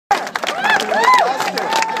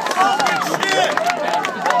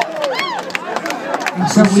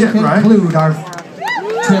So we conclude our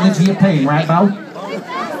trilogy of pain, right, Bo?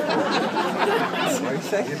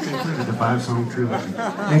 It concluded the 5-song trilogy.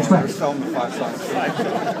 That's right. Film the 5-song trilogy.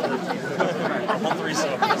 All 3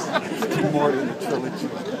 songs. More than a trilogy.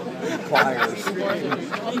 Choirs.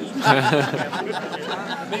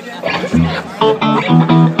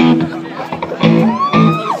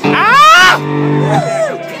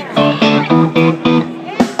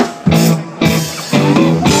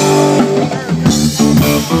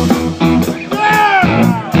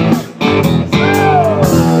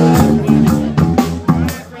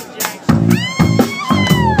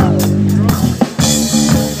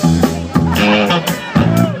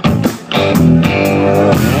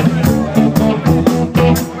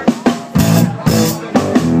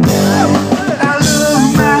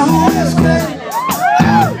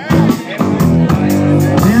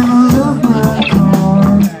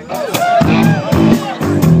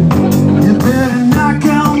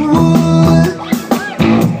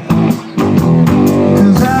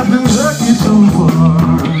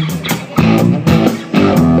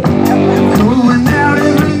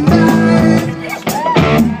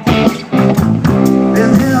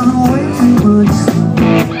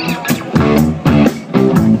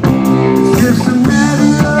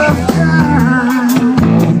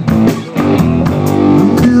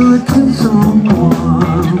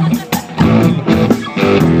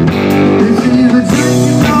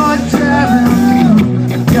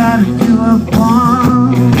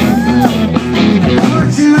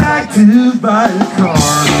 By a car.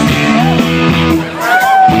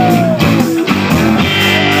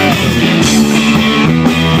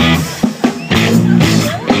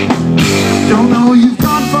 Don't know you've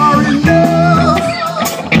gone far enough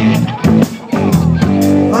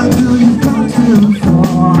until you've gone too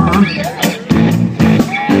far.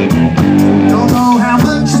 Don't know how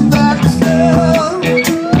much of that stuff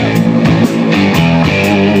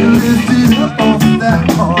you lifted up off that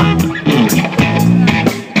car.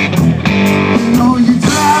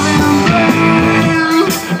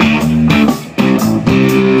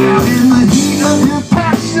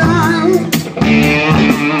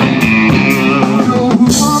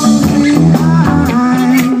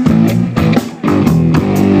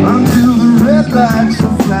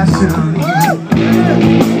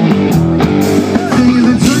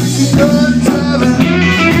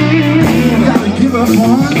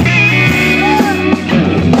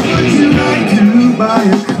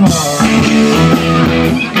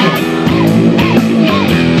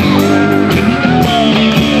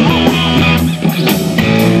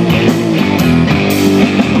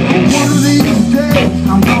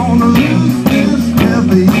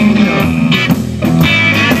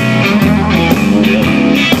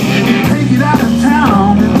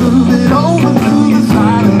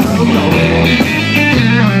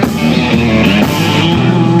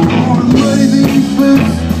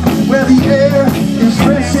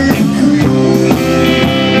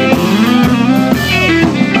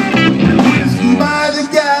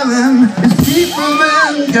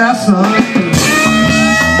 Gasoline.